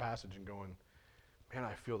hearing this passage and going, man,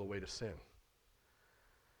 I feel the weight of sin.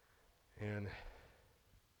 And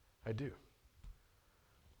I do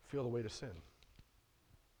feel the weight of sin.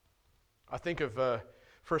 I think of 1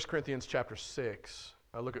 Corinthians chapter 6.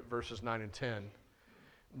 I look at verses 9 and 10.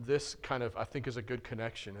 This kind of, I think, is a good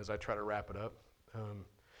connection as I try to wrap it up.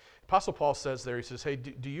 Apostle Paul says there, he says, hey,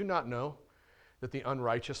 do you not know that the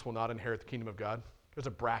unrighteous will not inherit the kingdom of God? There's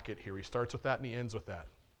a bracket here. He starts with that and he ends with that.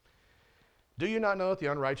 Do you not know that the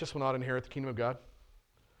unrighteous will not inherit the kingdom of God?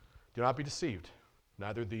 Do not be deceived.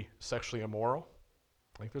 Neither the sexually immoral,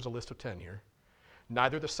 I think there's a list of 10 here.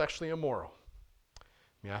 Neither the sexually immoral.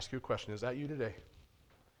 Let me ask you a question. Is that you today?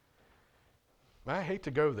 I hate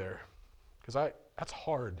to go there because that's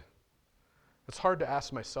hard. It's hard to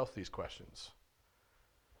ask myself these questions.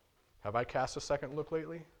 Have I cast a second look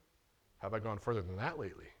lately? Have I gone further than that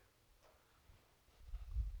lately?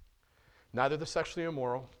 Neither the sexually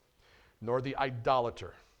immoral nor the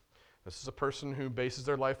idolater. This is a person who bases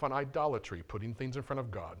their life on idolatry, putting things in front of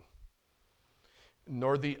God.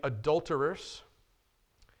 Nor the adulterers.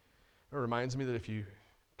 It reminds me that if you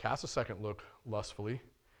cast a second look lustfully,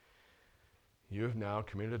 you have now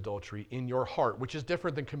committed adultery in your heart, which is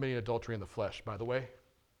different than committing adultery in the flesh, by the way.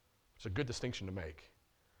 It's a good distinction to make.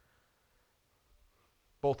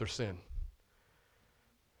 Both are sin.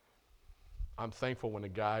 I'm thankful when a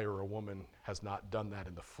guy or a woman has not done that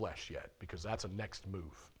in the flesh yet, because that's a next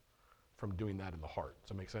move from doing that in the heart. Does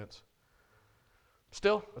that make sense?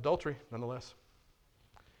 Still, adultery, nonetheless.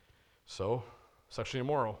 So, sexually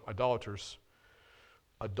immoral, idolaters,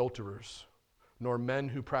 adulterers, nor men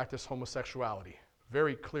who practice homosexuality.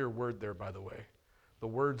 Very clear word there, by the way. The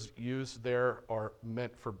words used there are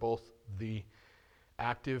meant for both the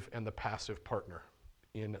active and the passive partner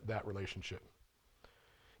in that relationship.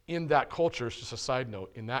 in that culture, it's just a side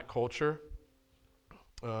note, in that culture,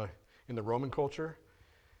 in the Roman culture,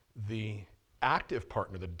 the active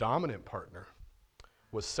partner, the dominant partner,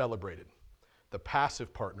 was celebrated. The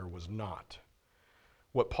passive partner was not.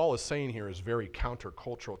 What Paul is saying here is very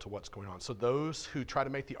countercultural to what's going on. So those who try to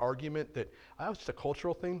make the argument that, oh, it's just a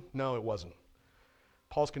cultural thing, no, it wasn't.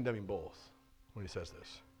 Paul's condemning both when he says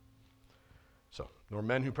this. So, nor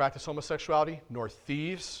men who practice homosexuality, nor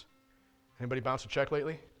thieves. Anybody bounce a check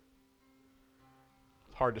lately?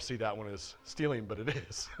 It's hard to see that one as stealing, but it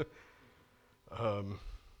is.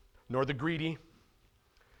 Nor the greedy.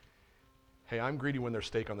 Hey, I'm greedy when there's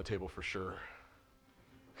steak on the table for sure.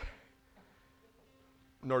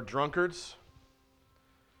 Nor drunkards,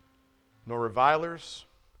 nor revilers,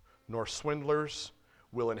 nor swindlers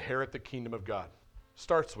will inherit the kingdom of God.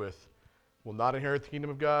 Starts with, will not inherit the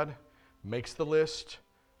kingdom of God, makes the list,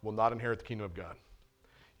 will not inherit the kingdom of God.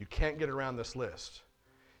 You can't get around this list.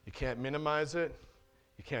 You can't minimize it.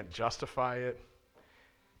 You can't justify it.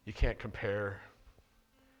 You can't compare.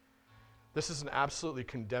 This is an absolutely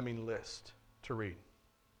condemning list to read.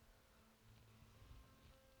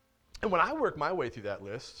 And when I work my way through that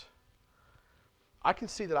list, I can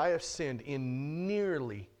see that I have sinned in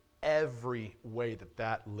nearly every way that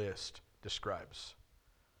that list describes.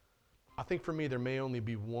 I think for me, there may only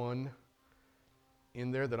be one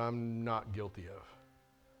in there that I'm not guilty of.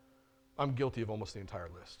 I'm guilty of almost the entire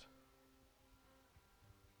list.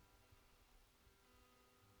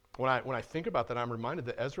 When I think about that, I'm reminded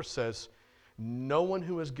that Ezra says, no one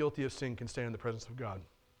who is guilty of sin can stand in the presence of God.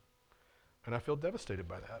 And I feel devastated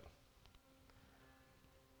by that.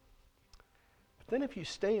 But then if you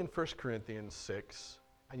stay in 1 Corinthians 6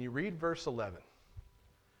 and you read verse 11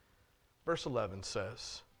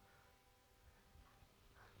 says,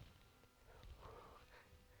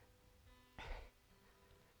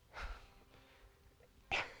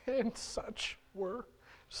 and such were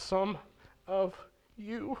some of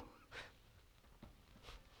you.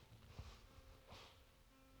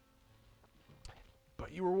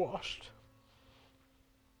 But you were washed.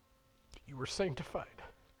 You were sanctified.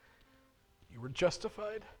 You were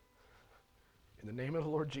justified in the name of the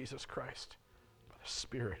Lord Jesus Christ by the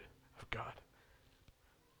Spirit of God.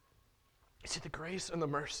 You see, the grace and the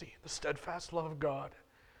mercy, the steadfast love of God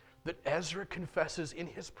that Ezra confesses in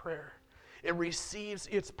his prayer, it receives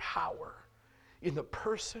its power in the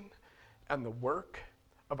person and the work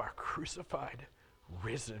of our crucified,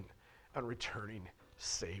 risen, and returning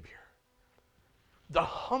Savior. The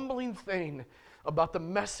humbling thing about the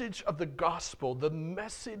message of the gospel, the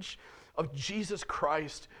message of Jesus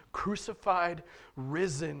Christ, crucified,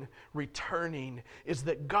 risen, returning, is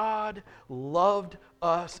that God loved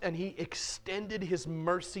us and He extended His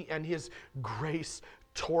mercy and His grace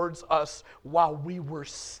towards us while we were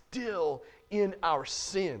still in our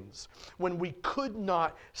sins, when we could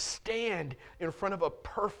not stand in front of a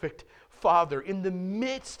perfect Father. In the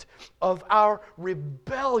midst of our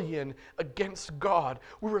rebellion against God,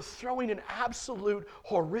 we were throwing an absolute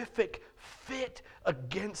horrific fit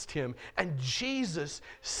against Him, and Jesus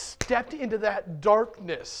stepped into that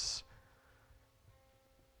darkness.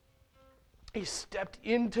 He stepped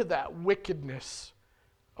into that wickedness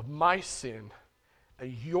of my sin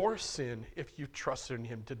and your sin if you trusted in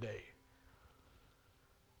Him today.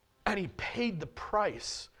 And He paid the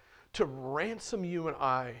price to ransom you and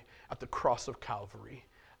I at the cross of Calvary.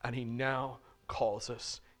 And He now calls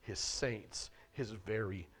us His saints, His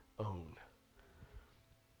very own.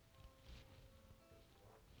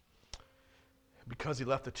 Because He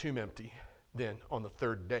left the tomb empty, then on the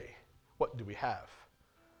third day, what do we have?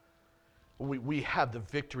 We have the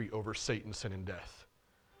victory over Satan, sin, and death.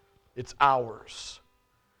 It's ours.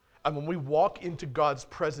 And when we walk into God's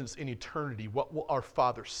presence in eternity, what will our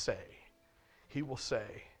Father say? He will say,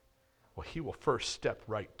 well, He will first step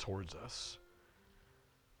right towards us.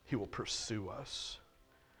 He will pursue us.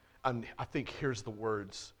 And I think here's the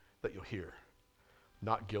words that you'll hear.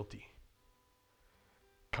 Not guilty.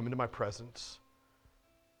 Come into my presence,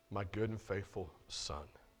 my good and faithful son,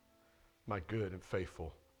 my good and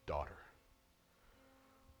faithful daughter.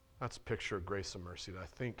 That's a picture of grace and mercy that I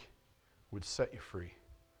think would set you free.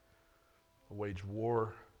 Wage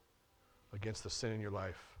war against the sin in your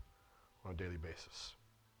life on a daily basis.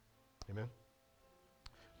 Amen?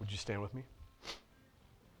 Would you stand with me?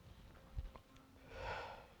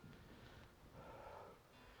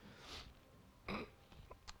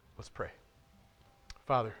 Let's pray.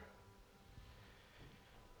 Father,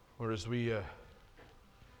 Lord, as we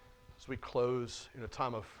close in a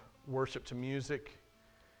time of worship to music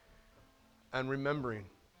and remembering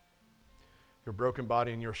your broken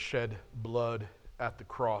body and your shed blood at the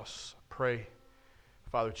cross, pray,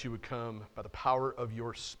 Father, that you would come by the power of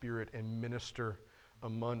your Spirit and minister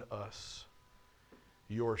among us,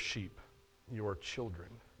 your sheep, your children.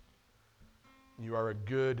 You are a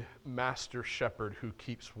good master shepherd who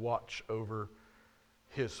keeps watch over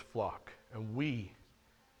his flock. And we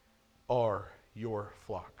are your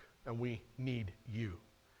flock. And we need you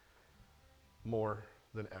more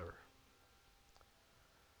than ever.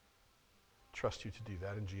 Trust you to do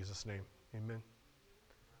that in Jesus' name. Amen.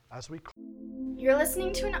 As we You're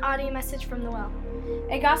listening to an audio message from The Well,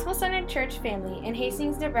 a gospel-centered church family in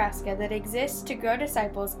Hastings, Nebraska that exists to grow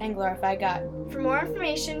disciples and glorify God. For more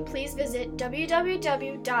information, please visit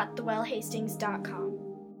www.thewellhastings.com.